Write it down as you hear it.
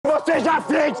pra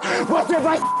frente, você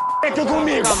vai aqui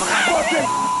comigo.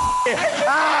 Você...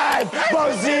 Ai,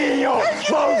 bonzinho,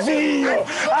 bonzinho.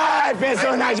 Ai,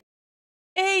 personagem.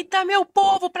 Eita, meu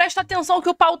povo, presta atenção que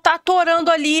o pau tá atorando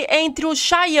ali entre o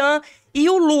Shayan e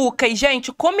o Lucas.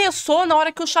 Gente, começou na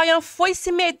hora que o Shayan foi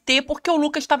se meter, porque o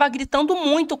Lucas estava gritando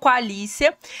muito com a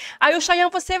Alicia. Aí o Shayan,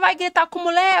 você vai gritar com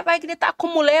mulher, vai gritar com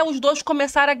mulher. Os dois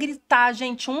começaram a gritar,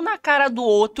 gente, um na cara do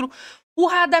outro. O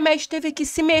Radamés teve que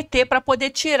se meter para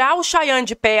poder tirar o Shayan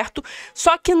de perto.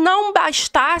 Só que não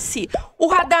bastasse, o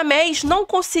Radamés não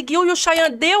conseguiu e o Shayan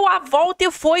deu a volta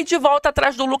e foi de volta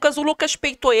atrás do Lucas. O Lucas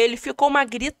peitou ele, ficou uma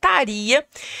gritaria.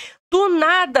 Do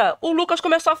nada, o Lucas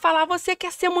começou a falar, você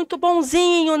quer ser muito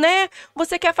bonzinho, né?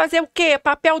 Você quer fazer o quê?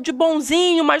 Papel de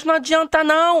bonzinho, mas não adianta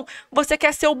não. Você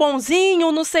quer ser o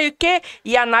bonzinho, não sei o quê.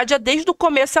 E a Nádia, desde o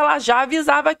começo, ela já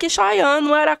avisava que Shayan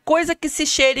não era coisa que se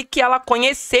cheire, que ela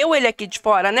conheceu ele aqui de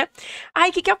fora, né? Aí,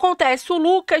 o que acontece? O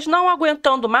Lucas, não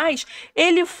aguentando mais,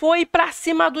 ele foi pra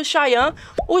cima do Shayan.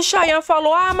 O Shayan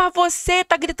falou, ah, mas você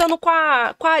tá gritando com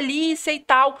a Alicia e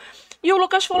tal. E o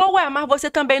Lucas falou, ué, mas você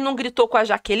também não gritou com a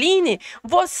Jaqueline?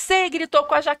 Você gritou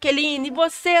com a Jaqueline,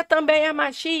 você também é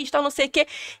machista, não sei o quê.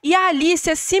 E a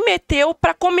Alicia se meteu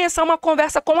para começar uma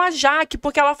conversa com a Jaque,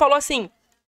 porque ela falou assim,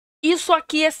 isso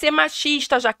aqui é ser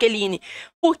machista, Jaqueline,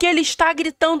 porque ele está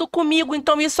gritando comigo,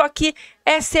 então isso aqui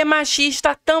é ser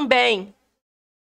machista também.